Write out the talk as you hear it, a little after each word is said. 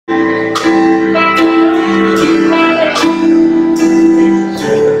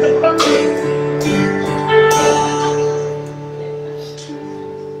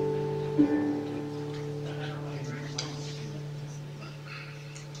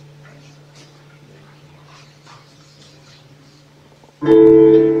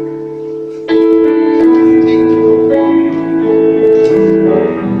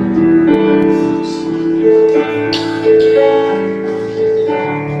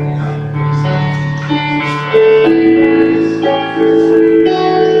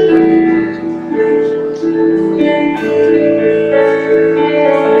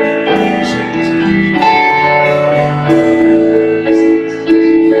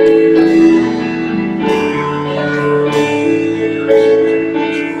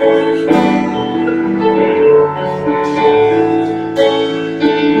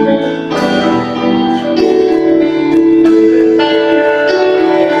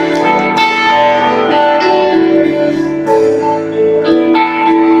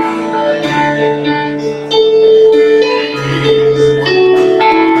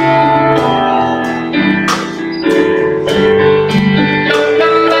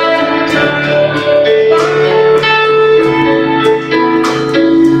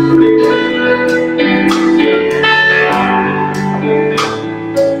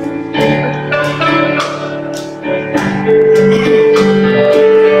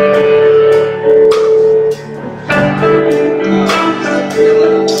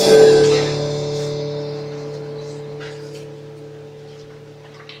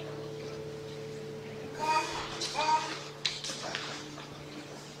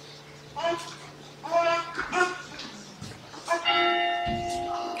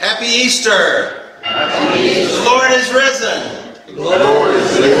Happy Easter! Happy Easter! The Lord is risen! The Lord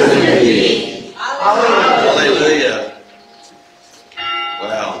is risen indeed! Hallelujah!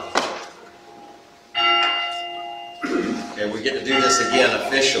 Well, okay, we get to do this again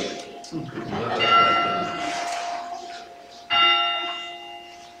officially.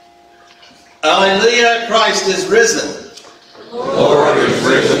 Hallelujah! Christ is risen! The Lord is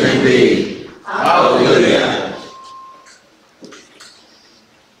risen indeed! Hallelujah!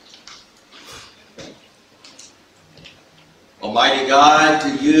 Almighty God,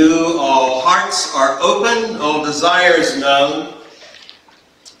 to you all hearts are open, all desires known,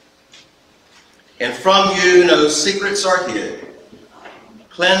 and from you no secrets are hid.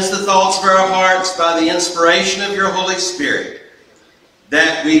 Cleanse the thoughts of our hearts by the inspiration of your Holy Spirit,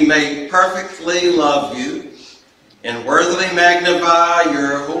 that we may perfectly love you and worthily magnify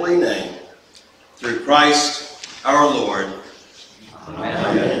your holy name, through Christ our Lord.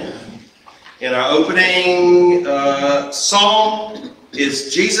 Amen. And our opening song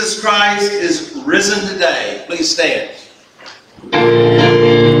is Jesus Christ is Risen Today. Please stand.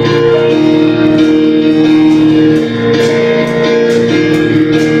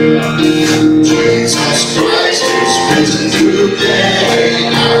 Jesus Christ is risen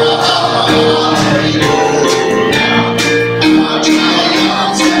today. Our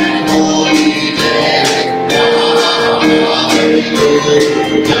triumphs and holy day. Hallelujah.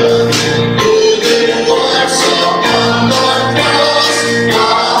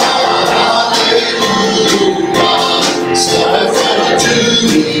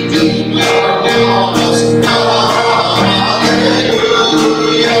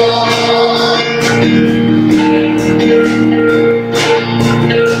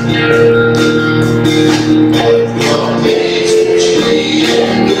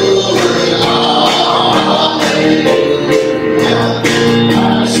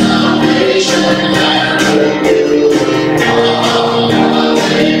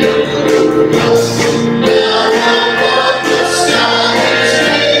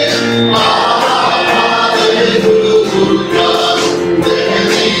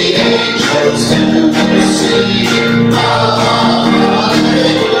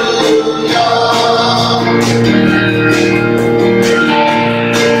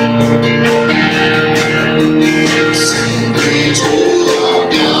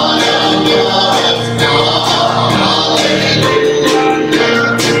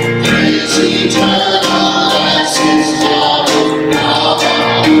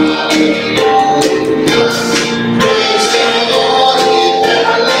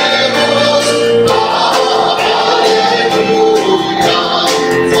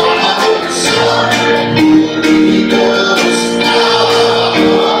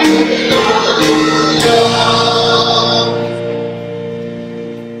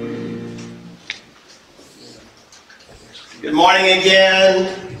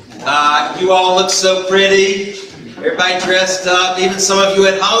 You all look so pretty. Everybody dressed up. Even some of you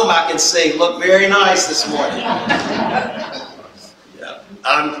at home I can see look very nice this morning. Yeah,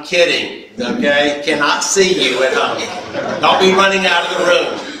 I'm kidding, okay? Cannot see you at home. Don't be running out of the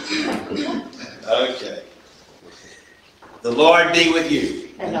room. Okay. The Lord be with you.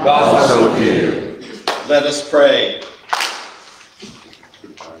 And also with you. Let us pray.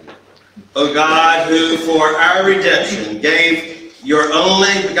 O God, who for our redemption gave your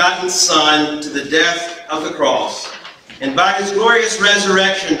only begotten Son to the death of the cross, and by his glorious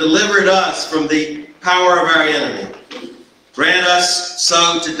resurrection delivered us from the power of our enemy, grant us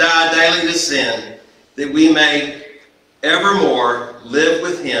so to die daily to sin, that we may evermore live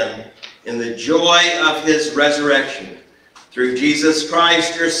with him in the joy of his resurrection. Through Jesus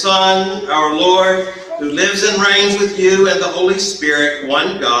Christ, your Son, our Lord, who lives and reigns with you and the Holy Spirit,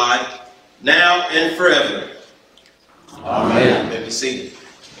 one God, now and forever. Amen. You may be seated.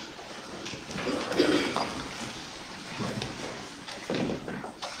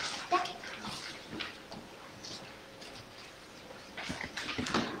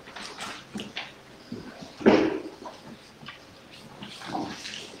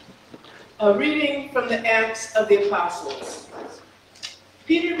 A reading from the Acts of the Apostles.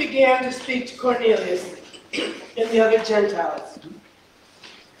 Peter began to speak to Cornelius and the other Gentiles.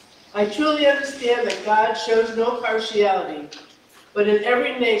 I truly understand that God shows no partiality, but in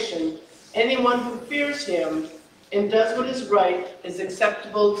every nation, anyone who fears him and does what is right is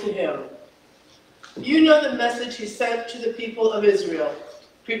acceptable to him. You know the message he sent to the people of Israel,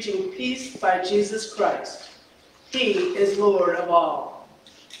 preaching peace by Jesus Christ. He is Lord of all.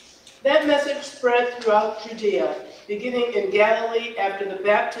 That message spread throughout Judea, beginning in Galilee after the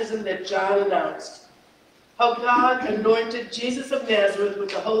baptism that John announced. How God anointed Jesus of Nazareth with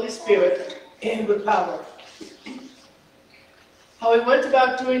the Holy Spirit and with power. How he went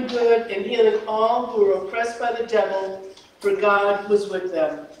about doing good and healing all who were oppressed by the devil, for God was with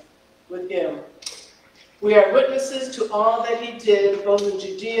him. We are witnesses to all that he did, both in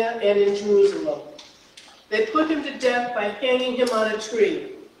Judea and in Jerusalem. They put him to death by hanging him on a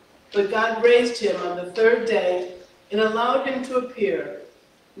tree, but God raised him on the third day and allowed him to appear,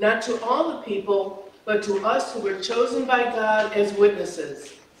 not to all the people, but to us who were chosen by God as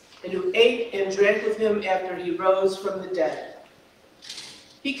witnesses, and who ate and drank with him after he rose from the dead.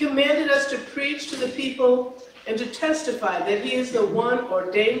 He commanded us to preach to the people and to testify that he is the one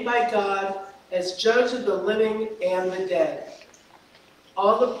ordained by God as judge of the living and the dead.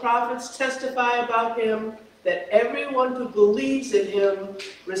 All the prophets testify about him that everyone who believes in him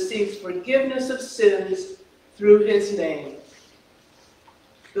receives forgiveness of sins through his name.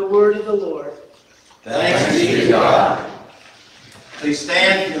 The word of the Lord. Thanks be to God. Please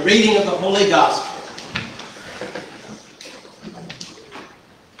stand for the reading of the Holy Gospel.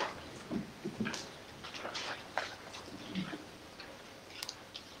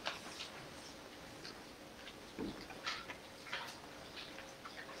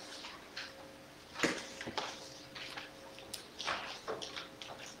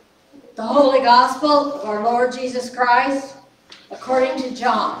 The Holy Gospel of our Lord Jesus Christ, according to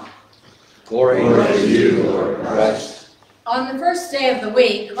John. Glory to you, Lord Christ. On the first day of the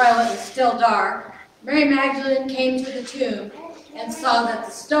week, while it was still dark, Mary Magdalene came to the tomb and saw that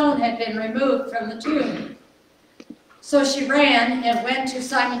the stone had been removed from the tomb. So she ran and went to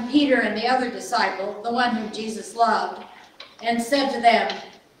Simon Peter and the other disciple, the one whom Jesus loved, and said to them,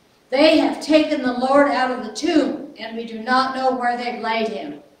 "They have taken the Lord out of the tomb, and we do not know where they've laid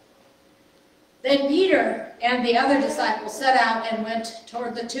him." Then Peter and the other disciple set out and went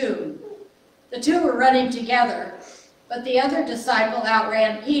toward the tomb. The two were running together, but the other disciple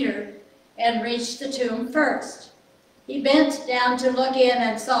outran Peter and reached the tomb first. He bent down to look in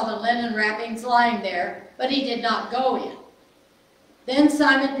and saw the linen wrappings lying there, but he did not go in. Then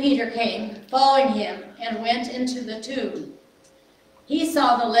Simon Peter came, following him, and went into the tomb. He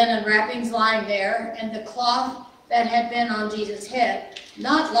saw the linen wrappings lying there, and the cloth that had been on Jesus' head,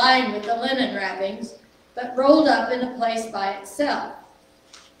 not lying with the linen wrappings, but rolled up in a place by itself.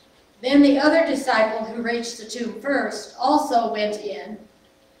 Then the other disciple who reached the tomb first also went in,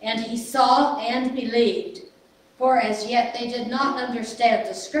 and he saw and believed, for as yet they did not understand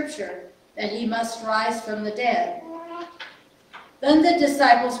the scripture that he must rise from the dead. Then the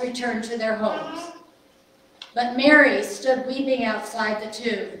disciples returned to their homes. But Mary stood weeping outside the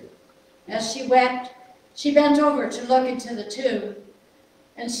tomb. As she wept, she bent over to look into the tomb,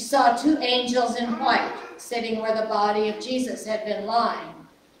 and she saw two angels in white sitting where the body of Jesus had been lying,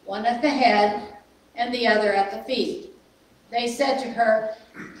 one at the head and the other at the feet. They said to her,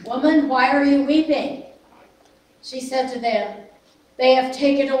 "Woman, why are you weeping?" She said to them, "They have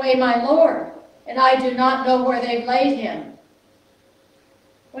taken away my Lord, and I do not know where they've laid him."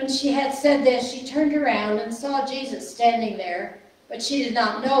 When she had said this, she turned around and saw Jesus standing there, but she did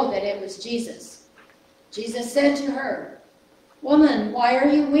not know that it was Jesus. Jesus said to her, "Woman, why are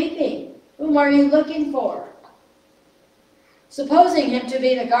you weeping? Whom are you looking for?" Supposing him to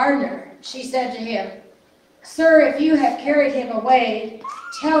be the gardener, she said to him, Sir, if you have carried him away,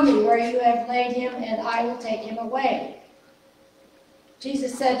 tell me where you have laid him, and I will take him away.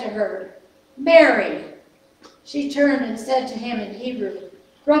 Jesus said to her, Mary. She turned and said to him in Hebrew,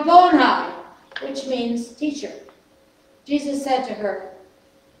 Rabboni, which means teacher. Jesus said to her,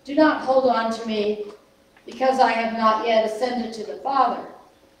 do not hold on to me, because I have not yet ascended to the Father.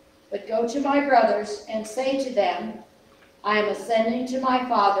 But go to my brothers and say to them, I am ascending to my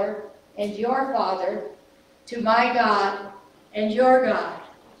Father and your Father, to my God and your God.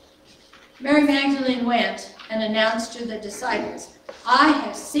 Mary Magdalene went and announced to the disciples, I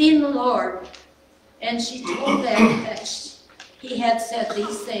have seen the Lord. And she told them that he had said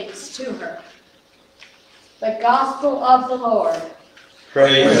these things to her. The Gospel of the Lord.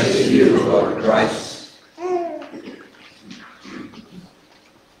 Praise to you, Lord Christ.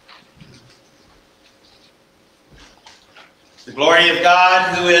 The glory of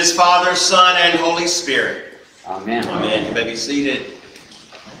God, who is Father, Son, and Holy Spirit. Amen. Amen. You may be seated.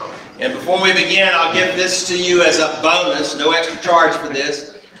 And before we begin, I'll give this to you as a bonus, no extra charge for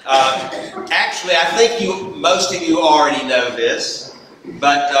this. Actually, I think most of you already know this,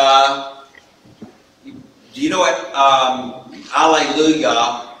 but do you know what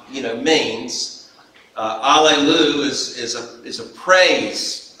Alleluia, means? Alleluia is a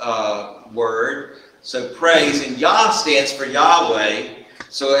praise word. So praise, and Yah stands for Yahweh,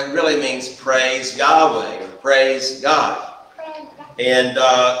 so it really means praise Yahweh, or praise God. And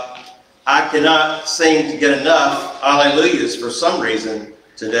I cannot seem to get enough Alleluias for some reason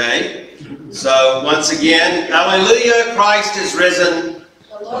today. So once again, Alleluia, Christ is risen.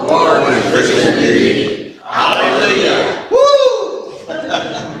 The Lord is risen indeed. Hallelujah. Woo!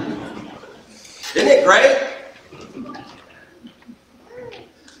 Isn't it great?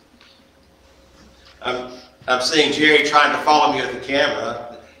 I'm seeing Jerry trying to follow me with the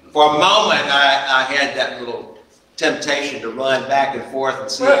camera. For a moment, I had that little temptation to run back and forth and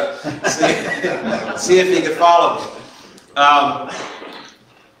see if he could follow me.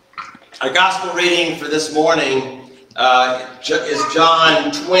 Our gospel reading for this morning is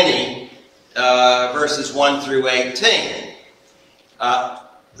John 20, verses 1 through 18.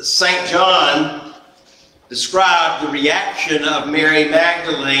 St. John described the reaction of Mary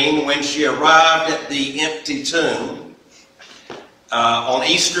Magdalene when she arrived at the empty tomb on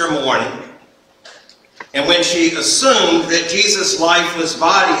Easter morning, and when she assumed that Jesus' lifeless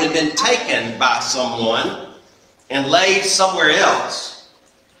body had been taken by someone and laid somewhere else.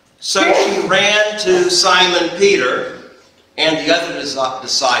 So she ran to Simon Peter and the other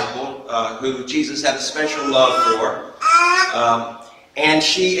disciple who Jesus had a special love for, and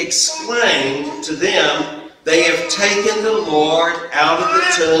she exclaimed to them, they have taken the Lord out of the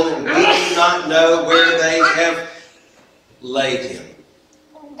tomb, and we do not know where they have laid him.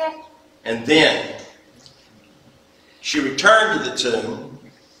 And then she returned to the tomb,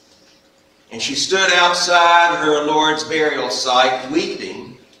 and she stood outside her Lord's burial site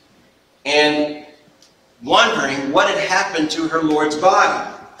weeping and wondering what had happened to her Lord's body.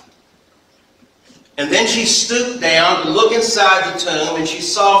 And then she stooped down to look inside the tomb, and she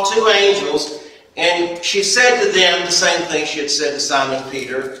saw two angels, and she said to them the same thing she had said to Simon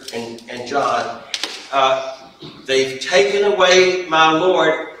Peter and John. They've taken away my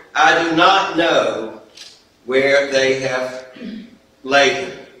Lord. I do not know where they have laid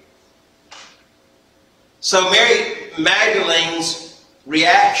him. So Mary Magdalene's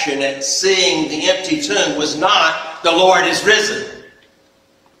reaction at seeing the empty tomb was not, the Lord is risen.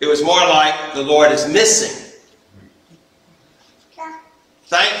 It was more like, the Lord is missing.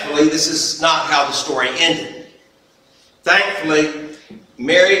 Thankfully, this is not how the story ended. Thankfully,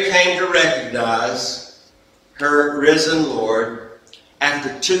 Mary came to recognize her risen Lord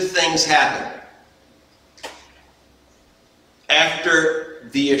after two things happened. After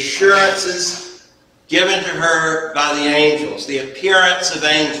the assurances given to her by the angels, the appearance of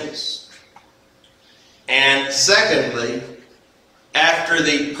angels. And secondly, after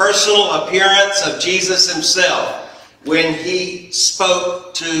the personal appearance of Jesus himself, when he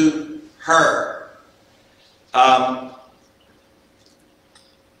spoke to her about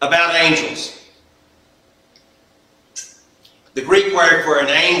angels. The Greek word for an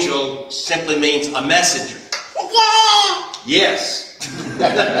angel simply means a messenger. Yes.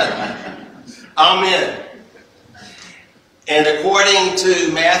 Amen. And according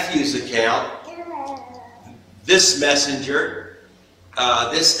to Matthew's account, this messenger,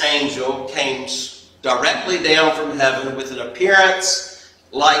 this angel, came directly down from heaven with an appearance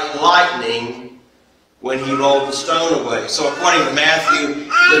like lightning when he rolled the stone away. So according to Matthew,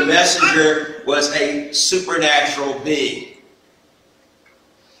 the messenger was a supernatural being.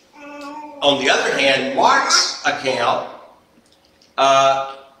 On the other hand, Mark's account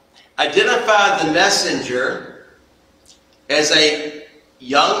identified the messenger as a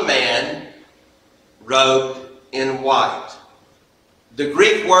young man robed in white. The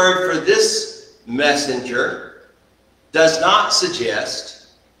Greek word for this messenger does not suggest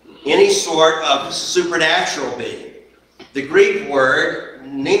any sort of supernatural being. The Greek word,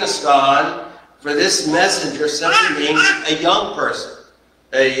 nenoston, for this messenger simply means a young person,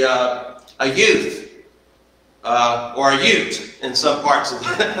 a youth, or a ute in some parts of the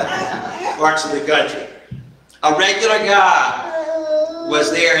country. A regular guy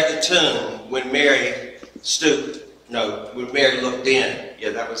was there at the tomb when Mary stooped. No, when Mary looked in. Yeah,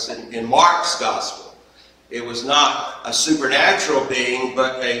 that was in Mark's gospel. It was not a supernatural being,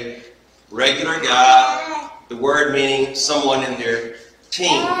 but a regular guy, the word meaning someone in their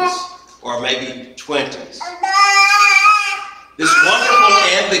teens or maybe 20s. This wonderful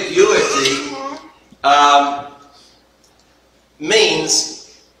ambiguity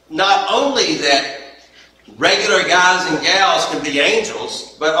means not only that regular guys and gals can be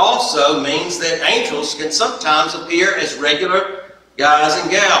angels, but also means that angels can sometimes appear as regular guys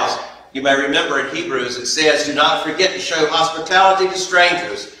and gals. You may remember in Hebrews it says, do not forget to show hospitality to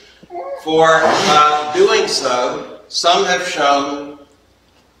strangers. For doing so, some have shown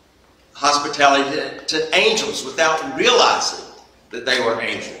hospitality to angels without realizing that they were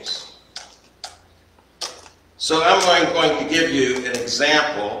angels. So I'm going to give you an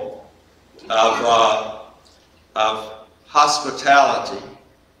example of hospitality,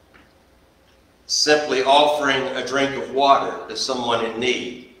 simply offering a drink of water to someone in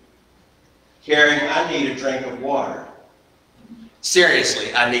need. Karen, I need a drink of water.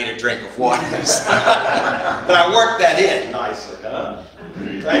 Seriously, I need a drink of water. But I worked that in nicely, huh?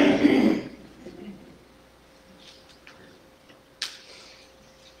 Thank you.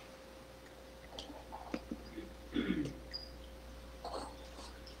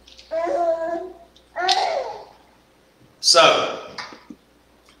 So,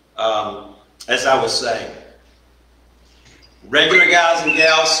 as I was saying, regular guys and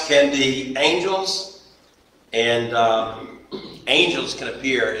gals can be angels, and angels can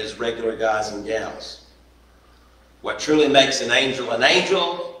appear as regular guys and gals. What truly makes an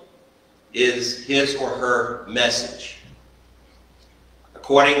angel is his or her message.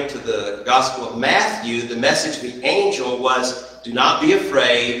 According to the Gospel of Matthew, the message of the angel was, do not be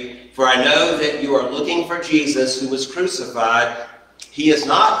afraid, for I know that you are looking for Jesus who was crucified. He is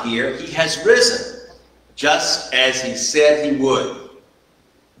not here. He has risen, just as he said he would.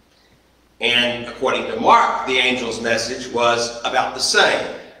 And according to Mark, the angel's message was about the same.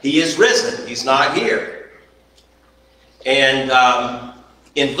 He is risen. He's not here. And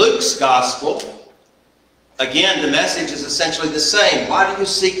in Luke's gospel, again, the message is essentially the same. Why do you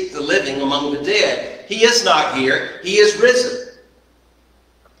seek the living among the dead? He is not here. He is risen.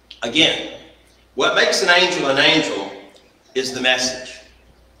 Again, what makes an angel is the message.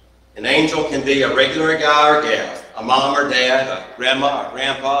 An angel can be a regular guy or gal, a mom or dad, a grandma or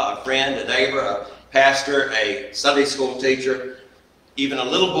grandpa, a friend, a neighbor, a pastor, a Sunday school teacher, even a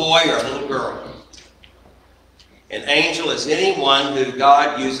little boy or a little girl. An angel is anyone who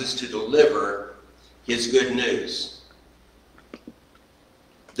God uses to deliver his good news.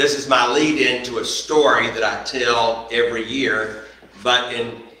 This is my lead-in to a story that I tell every year, but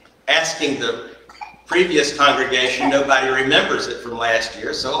in asking the previous congregation, nobody remembers it from last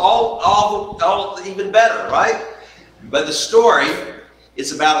year, so all even better, right? But the story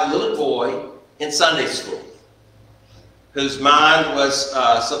is about a little boy in Sunday school whose mind was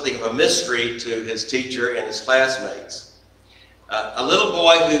something of a mystery to his teacher and his classmates. A little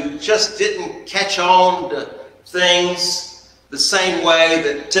boy who just didn't catch on to things the same way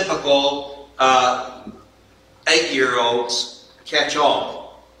that typical 8-year-olds catch on.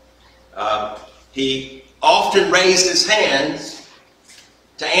 He often raised his hands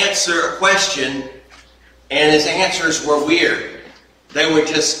to answer a question, and his answers were weird. They were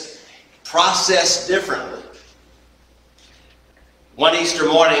just processed differently. One Easter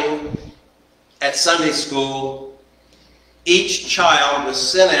morning at Sunday school, each child was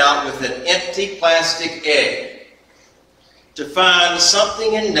sent out with an empty plastic egg to find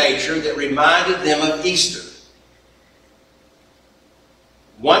something in nature that reminded them of Easter.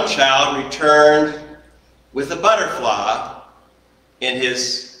 One child returned with a butterfly in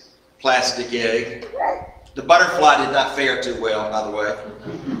his plastic egg. The butterfly did not fare too well, by the way.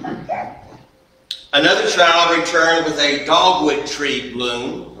 Another child returned with a dogwood tree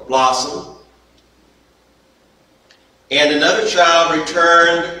blossom. And another child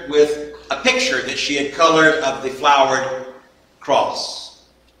returned with a picture that she had colored of the flowered cross.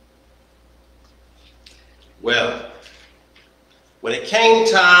 Well, when it came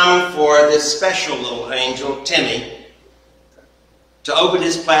time for this special little angel, Timmy, to open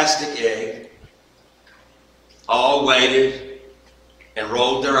his plastic egg, all waited and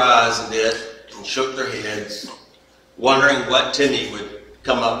rolled their eyes a bit and shook their heads, wondering what Timmy would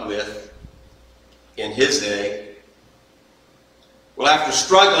come up with in his egg. Well, after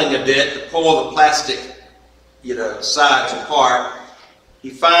struggling a bit to pull the plastic, sides apart,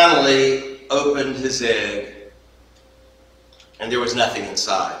 he finally opened his egg, and there was nothing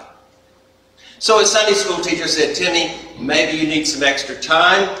inside. So his Sunday school teacher said, Timmy, maybe you need some extra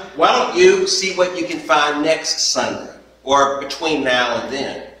time. Why don't you see what you can find next Sunday, or between now and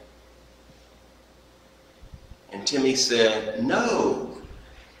then? And Timmy said, no,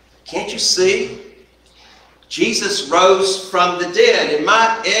 can't you see? Jesus rose from the dead, and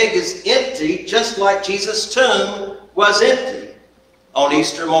my egg is empty, just like Jesus' tomb was empty on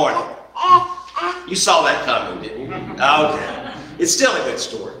Easter morning. You saw that coming, didn't you? Okay. It's still a good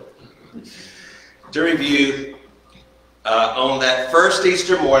story. To review, on that first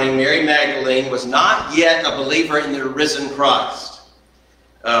Easter morning, Mary Magdalene was not yet a believer in the risen Christ.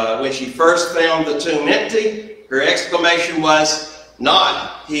 When she first found the tomb empty, her exclamation was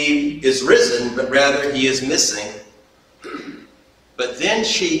not, he is risen, but rather he is missing. But then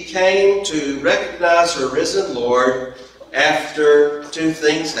she came to recognize her risen Lord after two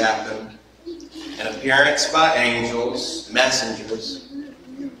things happened: an appearance by angels, messengers,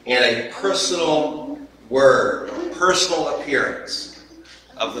 and a personal word, a personal appearance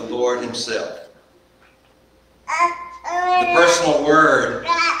of the Lord himself. The personal word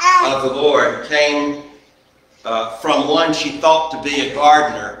of the Lord came from one she thought to be a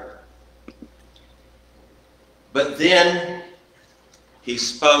gardener. But then he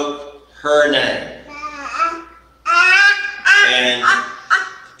spoke her name. And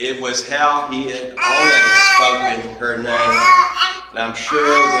it was how he had already spoken her name. And I'm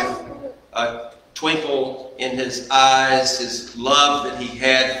sure with a twinkle in his eyes, his love that he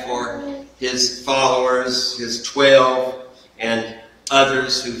had for his followers, his 12, and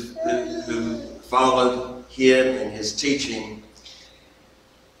others who followed him and his teaching,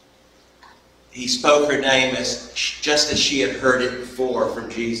 he spoke her name just as she had heard it before from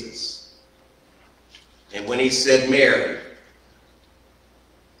Jesus. And when he said Mary,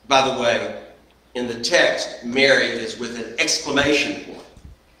 by the way, in the text, Mary is with an exclamation point.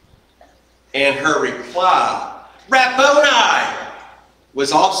 And her reply, Rabboni,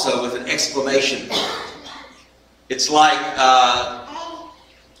 was also with an exclamation point. It's like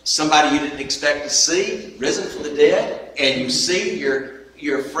somebody you didn't expect to see, risen from the dead, and you see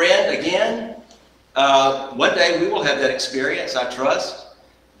your friend again. One day we will have that experience, I trust.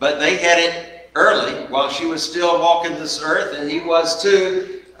 But they had it early while she was still walking this earth, and he was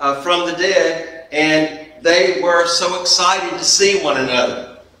too, from the dead, and they were so excited to see one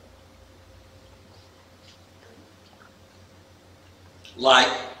another. Like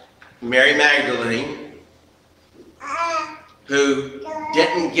Mary Magdalene, who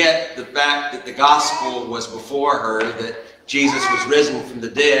didn't get the fact that the gospel was before her, that Jesus was risen from the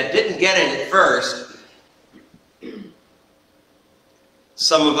dead, didn't get it at first.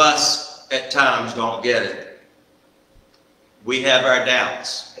 Some of us at times don't get it. We have our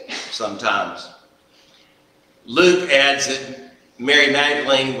doubts sometimes. Luke adds that Mary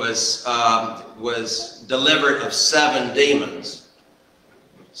Magdalene was delivered of 7 demons.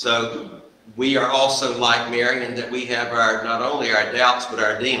 So we are also like Mary in that we have not only our doubts, but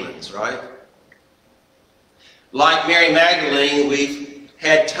our demons, right? Like Mary Magdalene, we've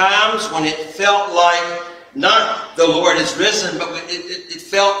had times when it felt like not the Lord is risen, but it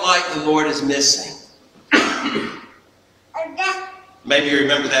felt like the Lord is missing. Maybe you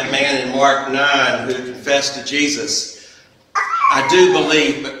remember that man in Mark 9 who confessed to Jesus, I do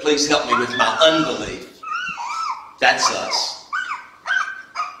believe, but please help me with my unbelief. That's us.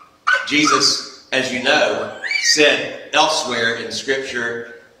 Jesus, as you know, said elsewhere in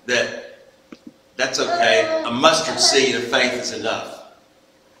Scripture that that's okay. A mustard seed of faith is enough,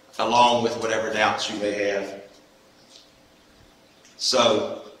 along with whatever doubts you may have.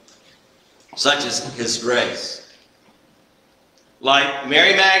 So, such is his grace. Like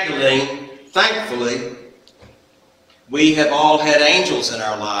Mary Magdalene, thankfully, we have all had angels in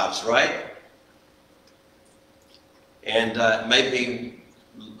our lives, right? And maybe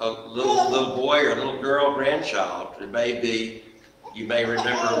a little boy or a little girl, grandchild. It may be, you may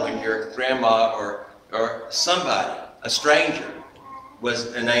remember when your grandma or somebody, a stranger,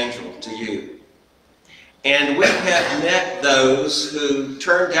 was an angel to you. And we have met those who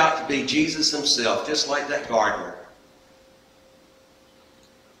turned out to be Jesus himself, just like that gardener.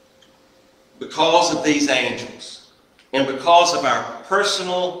 because of these angels and because of our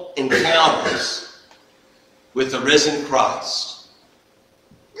personal encounters with the risen Christ,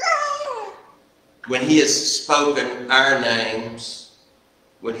 when he has spoken our names,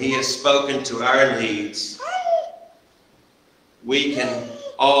 when he has spoken to our needs, we can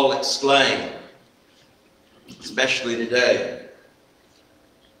all exclaim, especially today,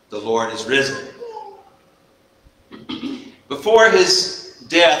 the Lord is risen. Before his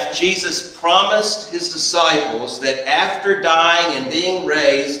death, Jesus promised his disciples that after dying and being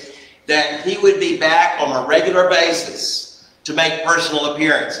raised, that he would be back on a regular basis to make personal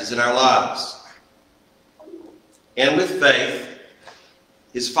appearances in our lives. And with faith,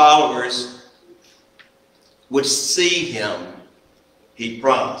 his followers would see him, he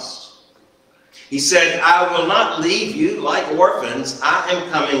promised. He said, I will not leave you like orphans. I am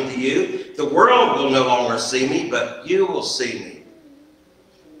coming to you. The world will no longer see me, but you will see me.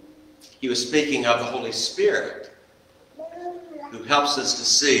 He was speaking of the Holy Spirit, who helps us to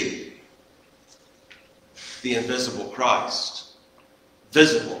see the invisible Christ,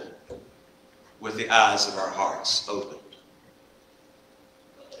 visible with the eyes of our hearts opened.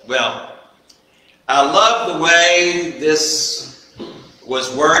 Well, I love the way this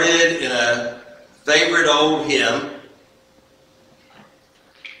was worded in a favorite old hymn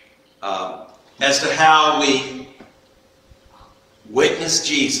as to how we witness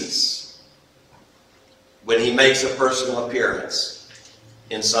Jesus when he makes a personal appearance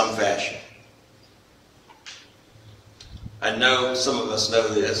in some fashion. I know some of us know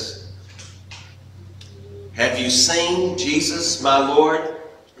this. Have you seen Jesus, my Lord?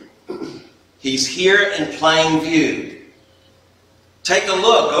 He's here in plain view. Take a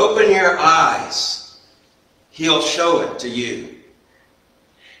look, open your eyes. He'll show it to you.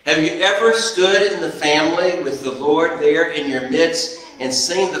 Have you ever stood in the family with the Lord there in your midst and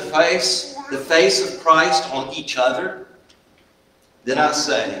seen the face of Christ on each other? Then I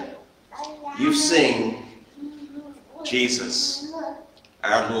say, you've seen Jesus,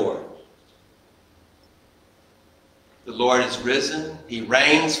 our Lord. The Lord is risen. He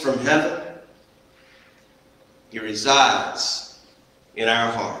reigns from heaven. He resides in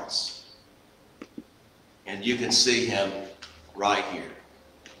our hearts. And you can see him right here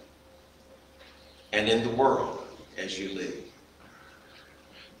and in the world as you live.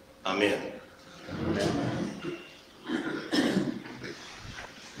 Amen.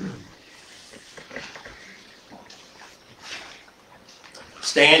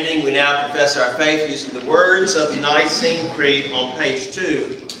 Standing, we now confess our faith using the words of the Nicene Creed on page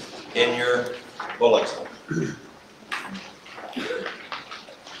 2 in your bulletin.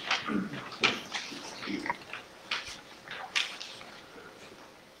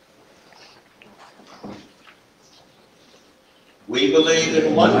 We believe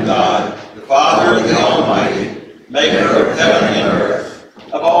in one God, the Father, the Almighty, maker of heaven and earth,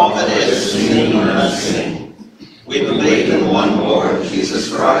 of all that is seen and unseen. We believe in one Lord,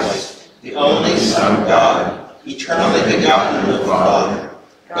 Jesus Christ, the only Son of God, eternally begotten of the Father,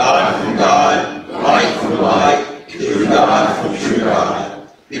 God from God, light from light, true God from true God,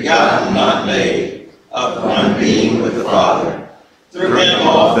 begotten, not made, of one being with the Father. Through him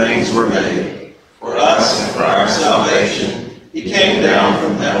all things were made. For us and for our salvation, he came down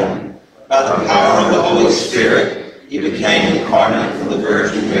from heaven. By the power of the Holy Spirit, he became incarnate from the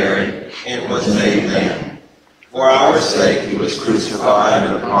Virgin Mary and was made man. For our sake he was crucified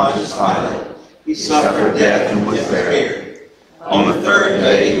under Pontius Pilate. He suffered death and was buried. On the third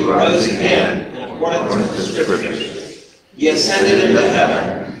day he rose again, in accordance with the Scriptures. He ascended into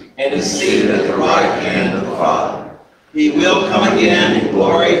heaven and is seated at the right hand of the Father. He will come again in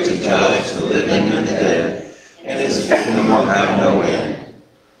glory to judge the living and the dead, and his kingdom will have no end.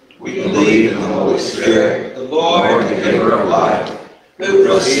 We believe in the Holy Spirit, the Lord, the giver of life, who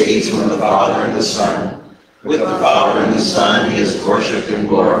proceeds from the Father and the Son. With the Father and the Son he is worshipped and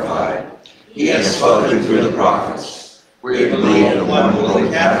glorified. He has spoken through the prophets. We believe in one holy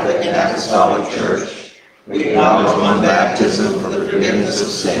Catholic and Apostolic Church. We acknowledge one baptism for the forgiveness of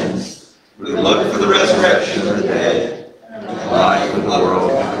sins. We look for the resurrection of the dead and the life of the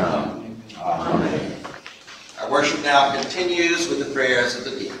world to come. Amen. Our worship now continues with the prayers of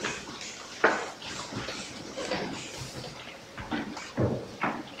the people.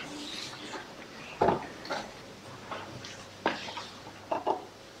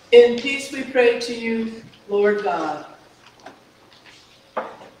 In peace we pray to you, Lord God.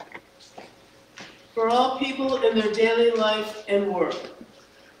 For all people in their daily life and work.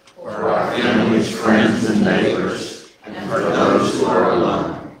 For our families, friends, and neighbors, and for those who are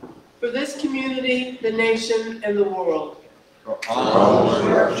alone. For this community, the nation, and the world. For all who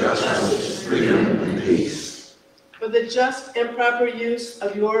have justice, freedom, the just and proper use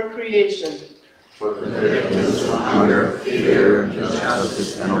of your creation, For the victims of hunger, fear,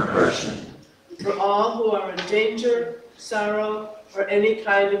 injustice, and oppression. for all who are in danger, sorrow, or any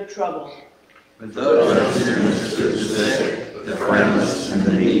kind of trouble, For those who are sick, the friendless, and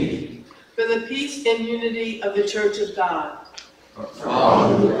the needy. for the peace and unity of the Church of God, For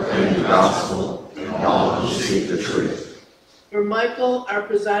all who proclaim the gospel, and all who seek the truth. for Michael, our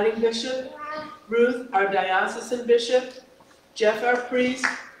presiding bishop, Ruth, our diocesan bishop, Jeff, our priest,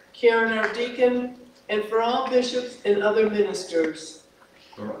 Karen, our deacon, and for all bishops and other ministers,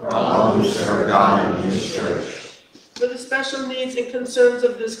 For all who serve God in His church. for the special needs and concerns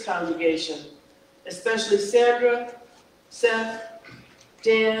of this congregation, especially Sandra, Seth,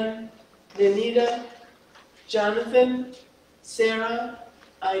 Dan, Lenita, Jonathan, Sarah,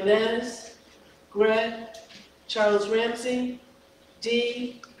 Inez, Greg, Charles Ramsey,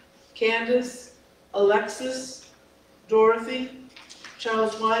 Dee, Candace, Alexis, Dorothy,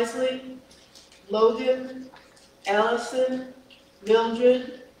 Charles Wisely, Logan, Allison,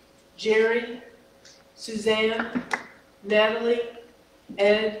 Mildred, Jerry, Suzanne, Natalie,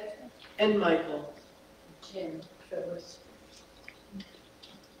 Ed, and Michael. Jim, Phyllis.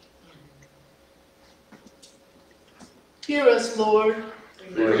 Hear us, Lord.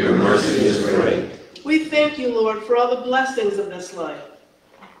 For your mercy is great. We thank you, Lord, for all the blessings of this life.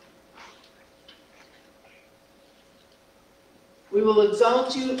 We will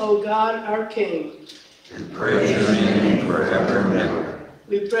exalt you, O God, our King. And praise your name forever and ever.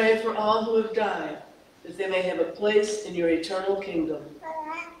 We pray for all who have died, that they may have a place in your eternal kingdom.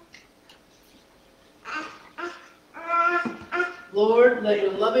 Lord, let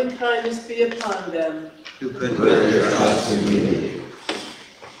your loving kindness be upon them. Who could Put your trust in me.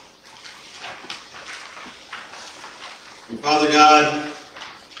 And Father God,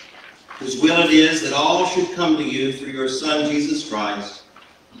 whose will it is that all should come to you through your Son, Jesus Christ,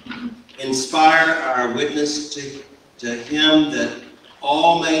 inspire our witness to him that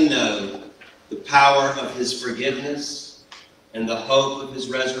all may know the power of his forgiveness and the hope of his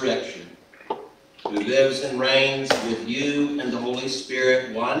resurrection, who lives and reigns with you and the Holy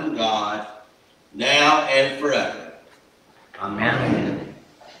Spirit, one God, now and forever. Amen.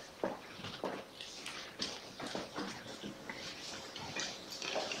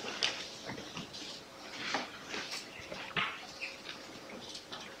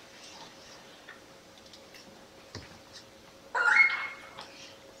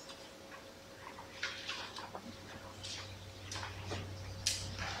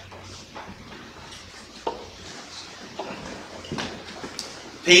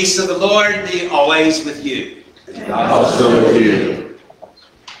 Peace of the Lord be always with you. And also with you.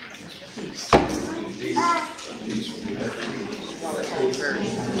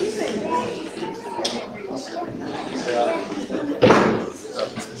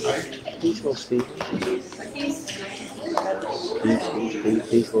 Peaceful Stephen.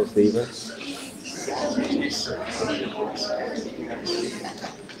 Peaceful Stephen.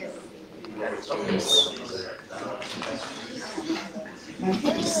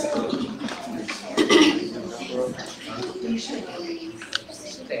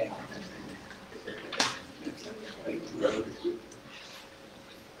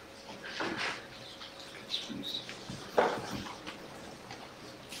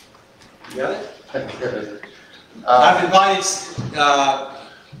 Got it? I've invited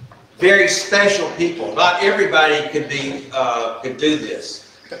very special people. Not everybody could do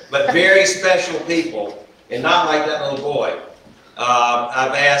this, but very special people, and not like that little boy.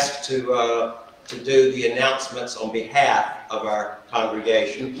 I've asked to do the announcements on behalf of our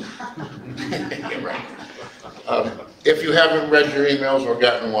congregation. Right. If you haven't read your emails or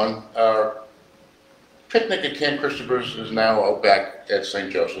gotten one, our picnic at Camp Christopher's is now out back at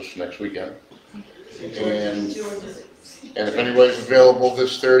St. Joseph's next weekend. And if anybody's available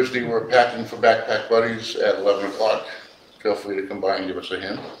this Thursday, we're packing for Backpack Buddies at 11 o'clock. Feel free to come by and give us a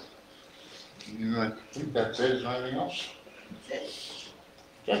hand. And I think that's it. Is there anything else?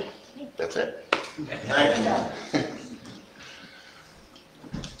 Okay, that's it. Thank you.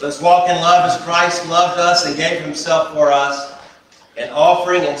 Let's walk in love as Christ loved us and gave himself for us, an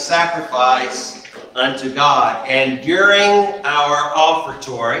offering and sacrifice unto God. And during our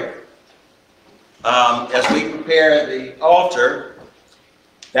offertory, as we prepare the altar,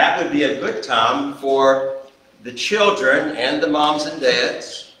 that would be a good time for the children and the moms and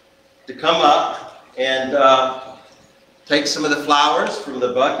dads to come up and take some of the flowers from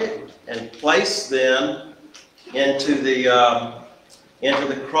the bucket and place them into the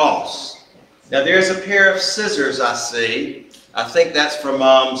cross. Now there's a pair of scissors I see. I think that's for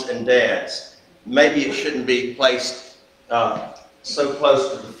moms and dads. Maybe it shouldn't be placed so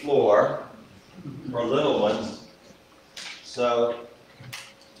close to the floor for little ones. So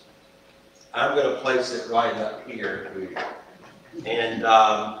I'm going to place it right up here. And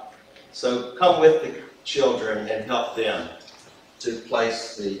so come with the children and help them to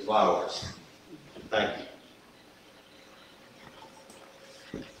place the flowers. Thank you.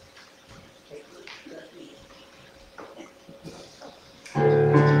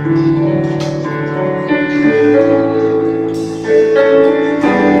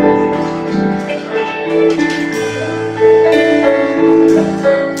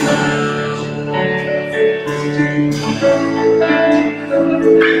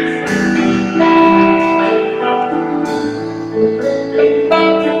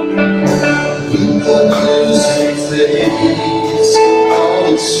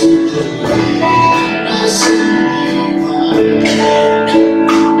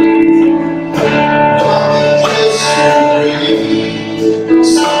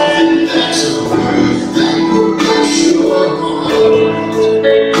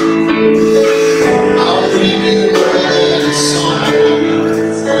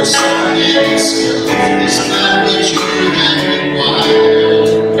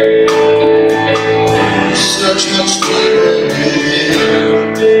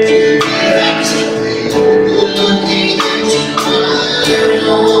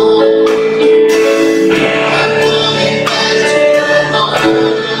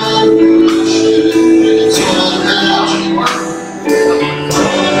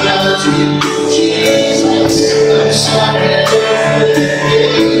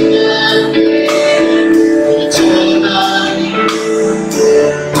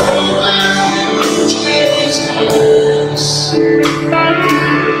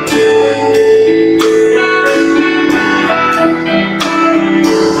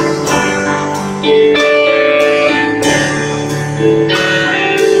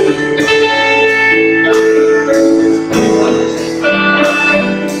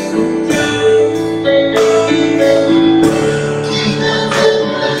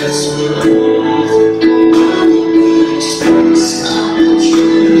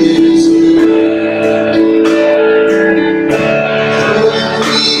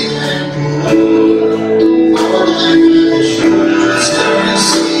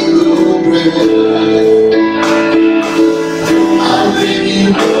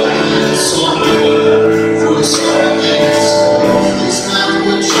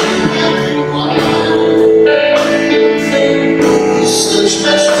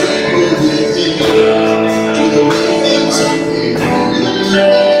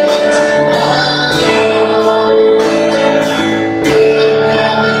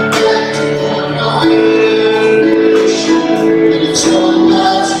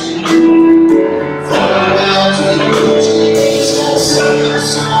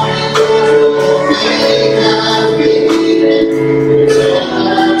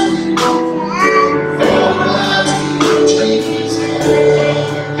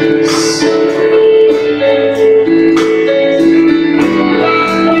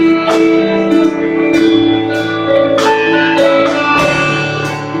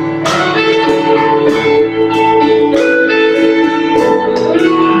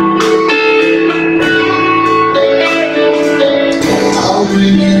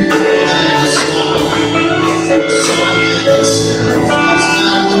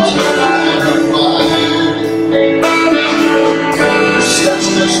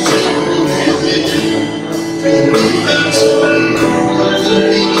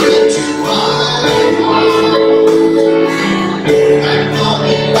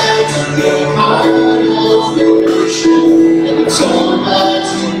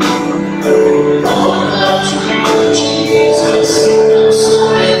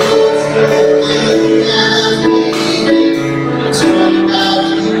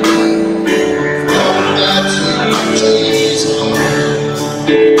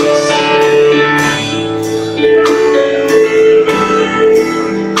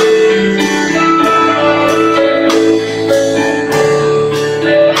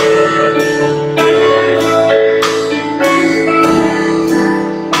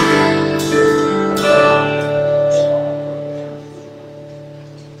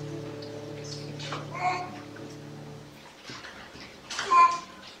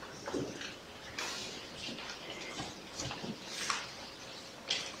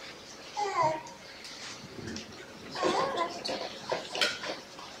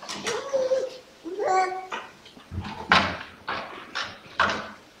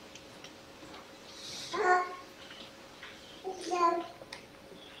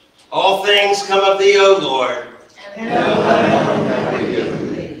 All things come of thee, O Lord. and the Lamb hath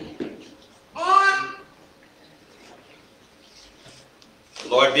given thee. The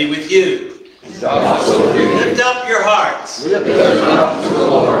Lord be with you. And also with thee. Lift up your hearts. Lift up to the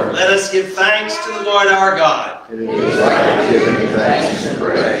Lord. Let us give thanks to the Lord our God. It is right to give him thanks and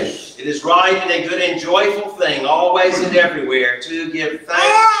praise. It is right and a good and joyful thing, always and everywhere, to give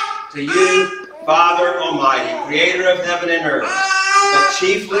thanks to you, Father Almighty, Creator of heaven and earth. But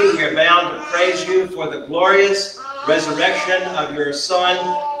chiefly we are bound to praise you for the glorious resurrection of your Son,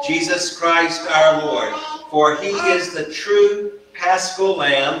 Jesus Christ our Lord. For he is the true Paschal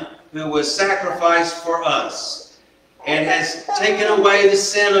Lamb who was sacrificed for us and has taken away the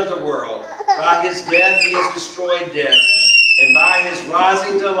sin of the world. By his death he has destroyed death, and by his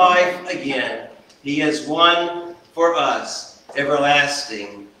rising to life again, he has won for us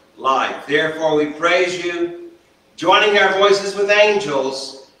everlasting life. Therefore we praise you, joining our voices with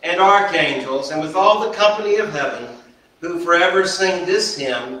angels and archangels and with all the company of heaven, who forever sing this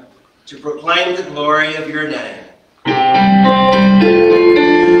hymn to proclaim the glory of your name.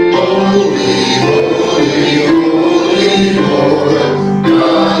 Holy, holy, holy Lord,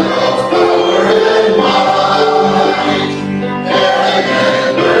 God of power and might, heaven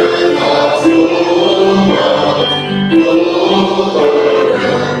and earth are full of glory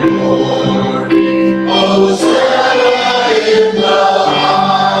and glory. Hosanna in the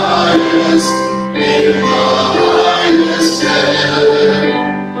highest heaven.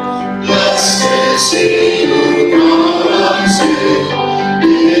 Blessed is he who comes in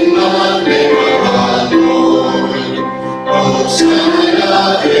the name of our Lord. Hosanna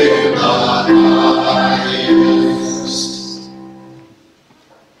in the highest.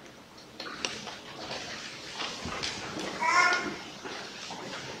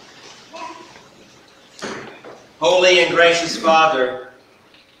 Holy and gracious Father,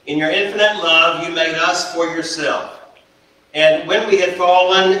 in your infinite love you made us for yourself. And when we had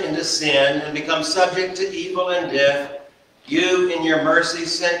fallen into sin and become subject to evil and death, you in your mercy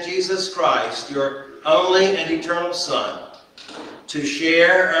sent Jesus Christ, your only and eternal Son, to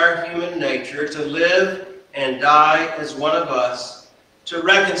share our human nature, to live and die as one of us, to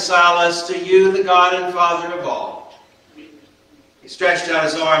reconcile us to you, the God and Father of all. He stretched out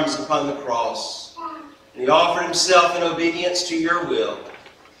his arms upon the cross, and he offered himself in obedience to your will,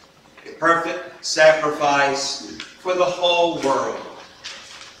 a perfect sacrifice for the whole world.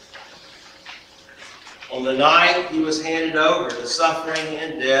 On the night he was handed over to suffering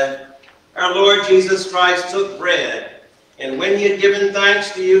and death, our Lord Jesus Christ took bread, and when he had given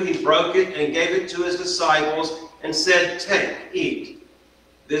thanks to you, he broke it and gave it to his disciples and said, "Take, eat.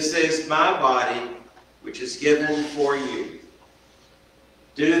 This is my body, which is given for you.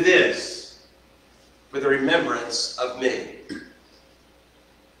 Do this for the remembrance of me."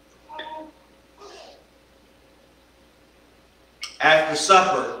 After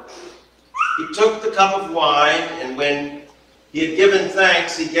supper, he took the cup of wine, and when he had given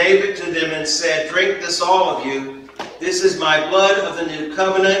thanks, he gave it to them and said, "Drink this, all of you. This is my blood of the new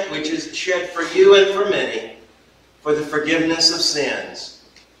covenant, which is shed for you and for many, for the forgiveness of sins.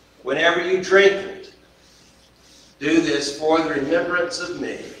 Whenever you drink it, do this for the remembrance of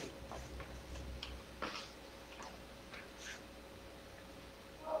me."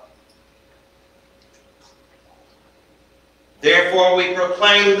 Therefore we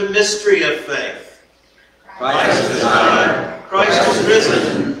proclaim the mystery of faith. Christ is died. Christ is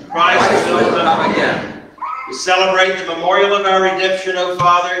risen. Christ will come again. We celebrate the memorial of our redemption, O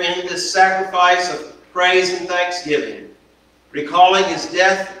Father, in this sacrifice of praise and thanksgiving. Recalling his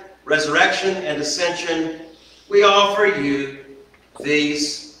death, resurrection, and ascension, we offer you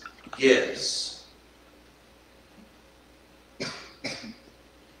these gifts.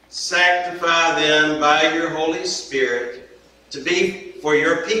 Sanctify them by your Holy Spirit to be for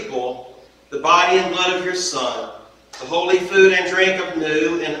your people the body and blood of your Son, the holy food and drink of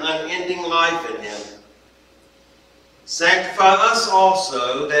new and unending life in him. Sanctify us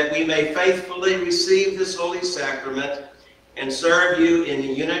also, that we may faithfully receive this holy sacrament and serve you in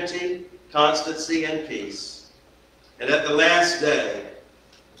unity, constancy, and peace. And at the last day,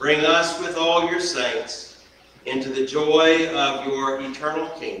 bring us with all your saints into the joy of your eternal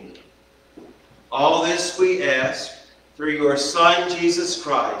kingdom. All this we ask through your Son, Jesus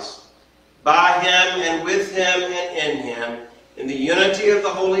Christ, by him and with him and in him, in the unity of the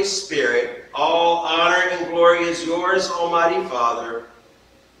Holy Spirit, all honor and glory is yours, Almighty Father,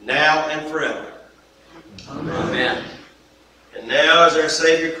 now and forever. Amen. And now, as our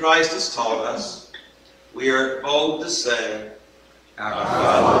Savior Christ has taught us, we are bold to say, Our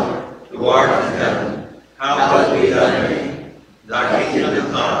Father, who art in heaven, hallowed be thy name. Thy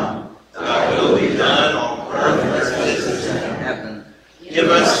kingdom come, thy will be done on earth earth as it is in heaven. Give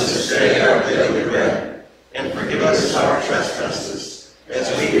us this day our daily bread, and forgive us our trespasses, as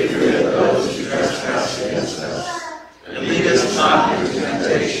we forgive those who trespass against us. And lead us not into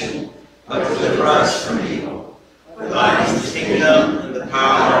temptation, but deliver us from evil. For thine is the kingdom, and the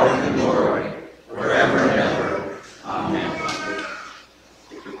power, and the glory, forever and ever. Amen.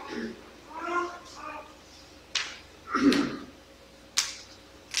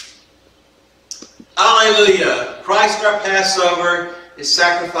 Alleluia! Christ our Passover is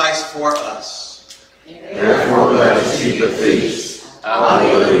sacrificed for us. Therefore let us keep the feast.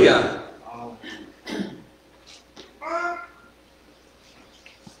 Alleluia.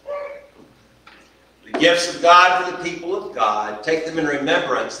 The gifts of God for the people of God, take them in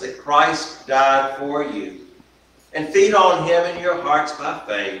remembrance that Christ died for you, and feed on him in your hearts by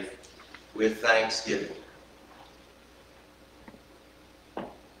faith with thanksgiving.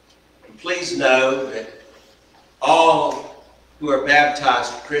 And please know that all who are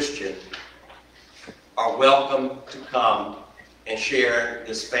baptized Christian are welcome to come and share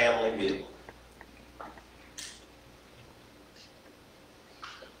this family meal.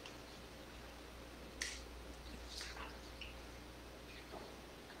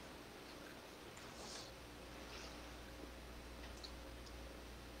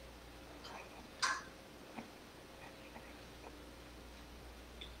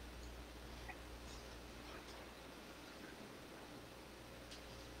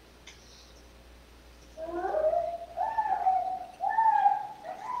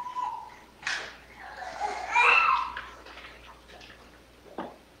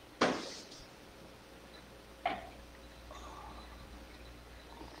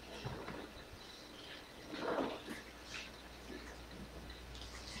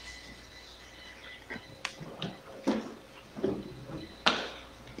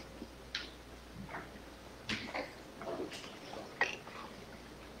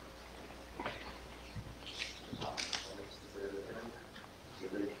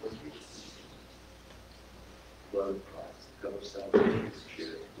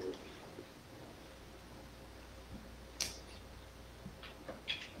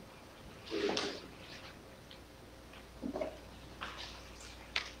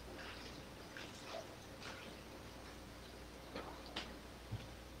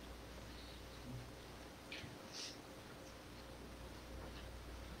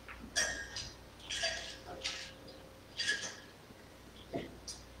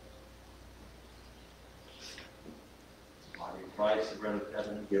 Christ, the bread of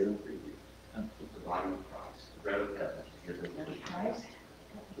heaven, given for you. The body of Christ, the bread of heaven, given for you.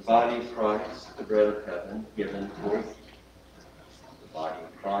 The body of Christ, the bread of heaven, given for you. The body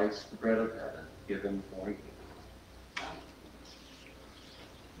of Christ, the bread of heaven, given for you.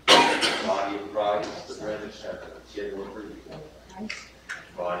 The body of Christ, the bread of heaven, given for you.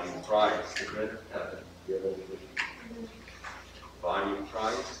 The body of Christ, the bread of heaven, given for you. The body of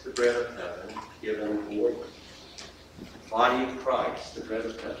Christ, the bread of heaven, given for you. Body of Christ, the bread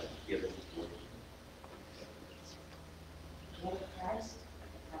of heaven, given for you. Blood of Christ,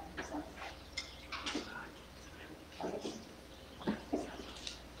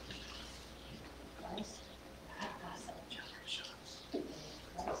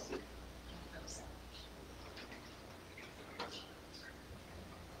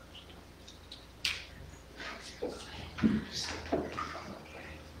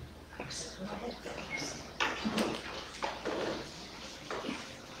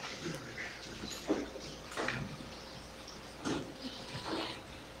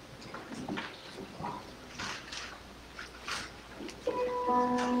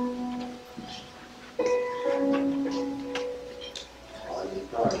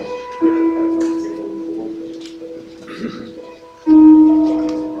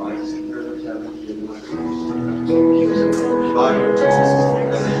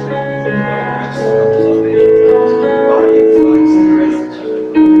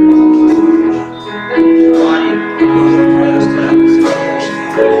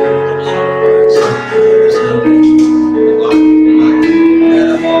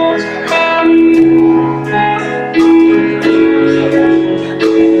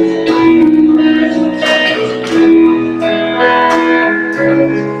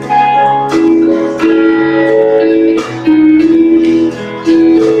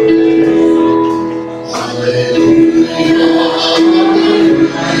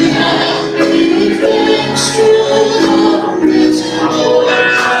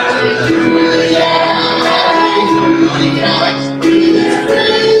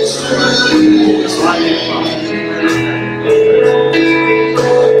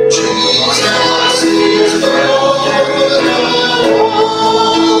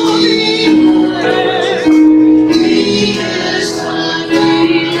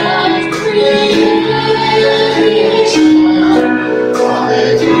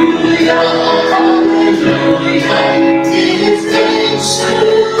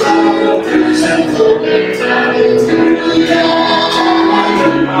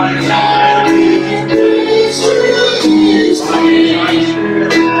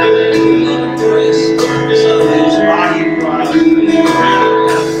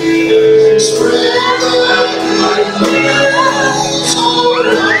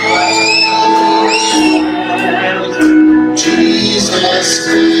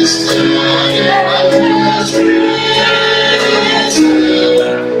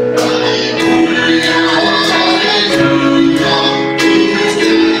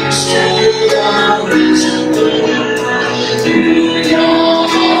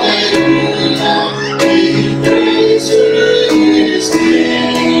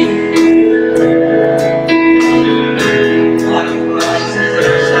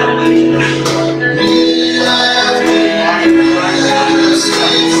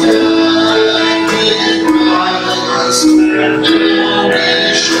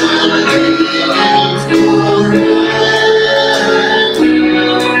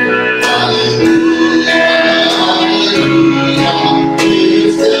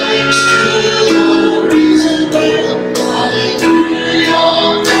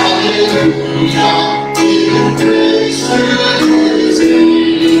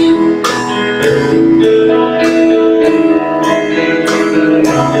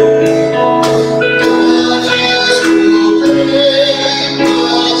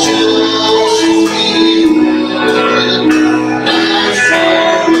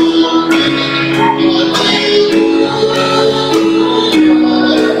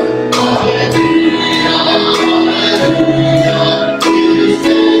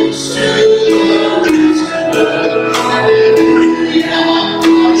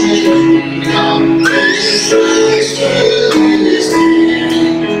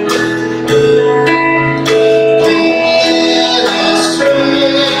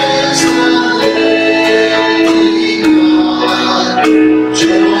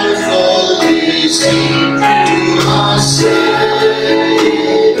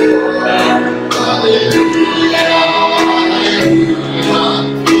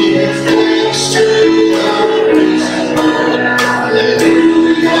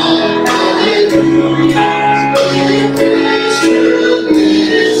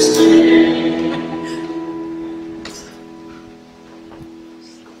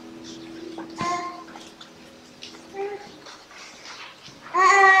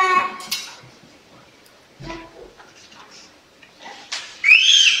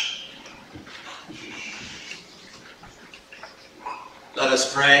 Let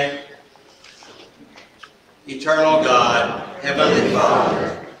us pray. Eternal God, Heavenly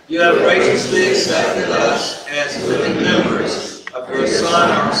Father, you have graciously accepted us as living members of your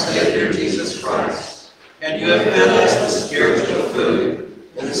Son, our Savior, Jesus Christ, and you have fed us the spiritual food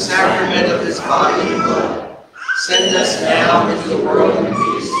in the sacrament of his body and blood. Send us now into the world in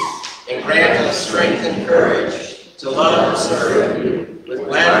peace, and grant us strength and courage to love and serve you with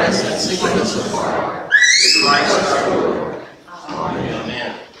gladness and singleness of heart, through Christ our Lord.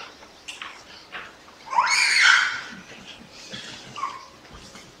 Amen.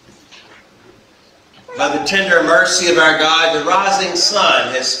 By the tender mercy of our God, the rising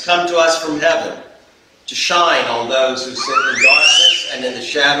sun has come to us from heaven to shine on those who sit in darkness and in the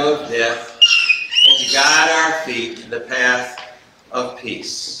shadow of death, and to guide our feet in the path of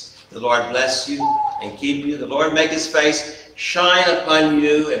peace. The Lord bless you and keep you. The Lord make his face shine upon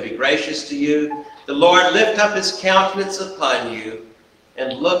you and be gracious to you. The Lord lift up his countenance upon you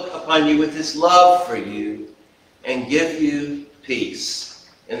and look upon you with his love for you and give you peace.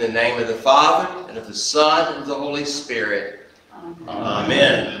 In the name of the Father, and of the Son, and of the Holy Spirit.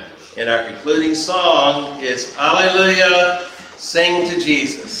 Amen. And our concluding song is Alleluia, Sing to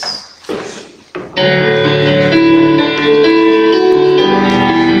Jesus.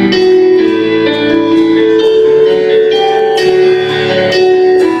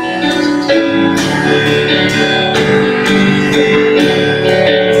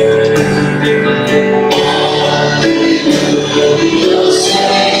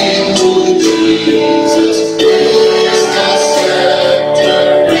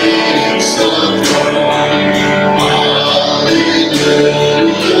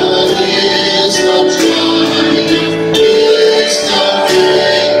 Hallelujah.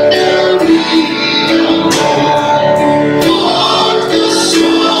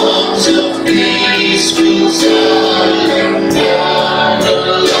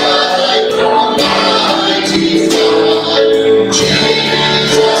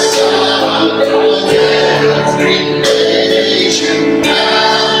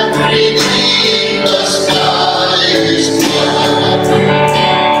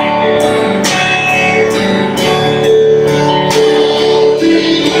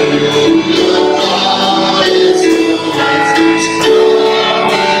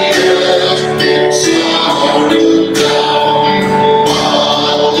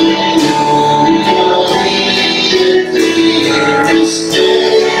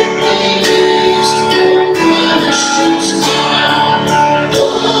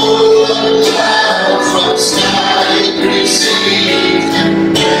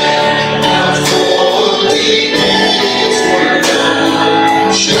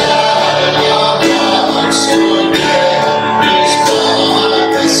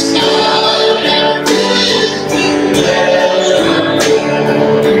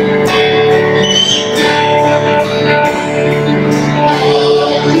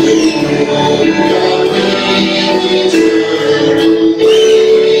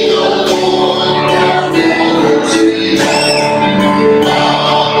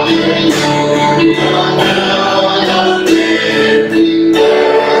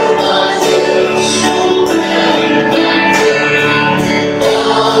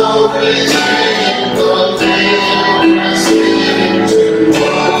 Let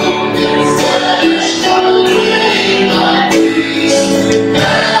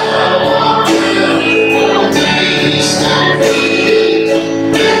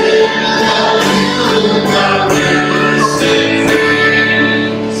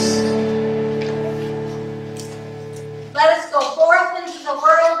us go forth into the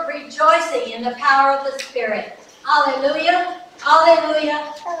world rejoicing in the power of the Spirit. Hallelujah,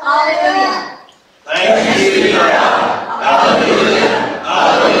 hallelujah, hallelujah. Thank you be to God. Hallelujah.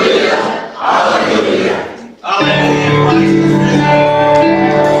 Hallelujah. Hallelujah. Hallelujah.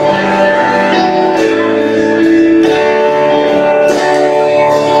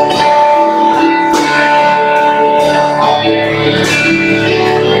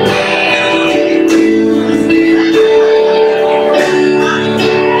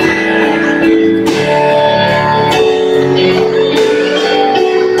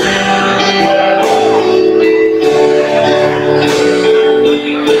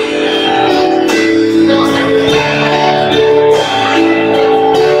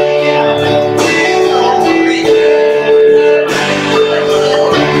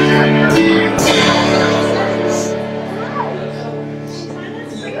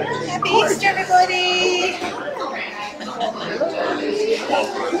 Happy Easter, everybody!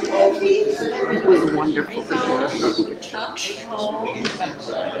 It was wonderful to hear us go to church.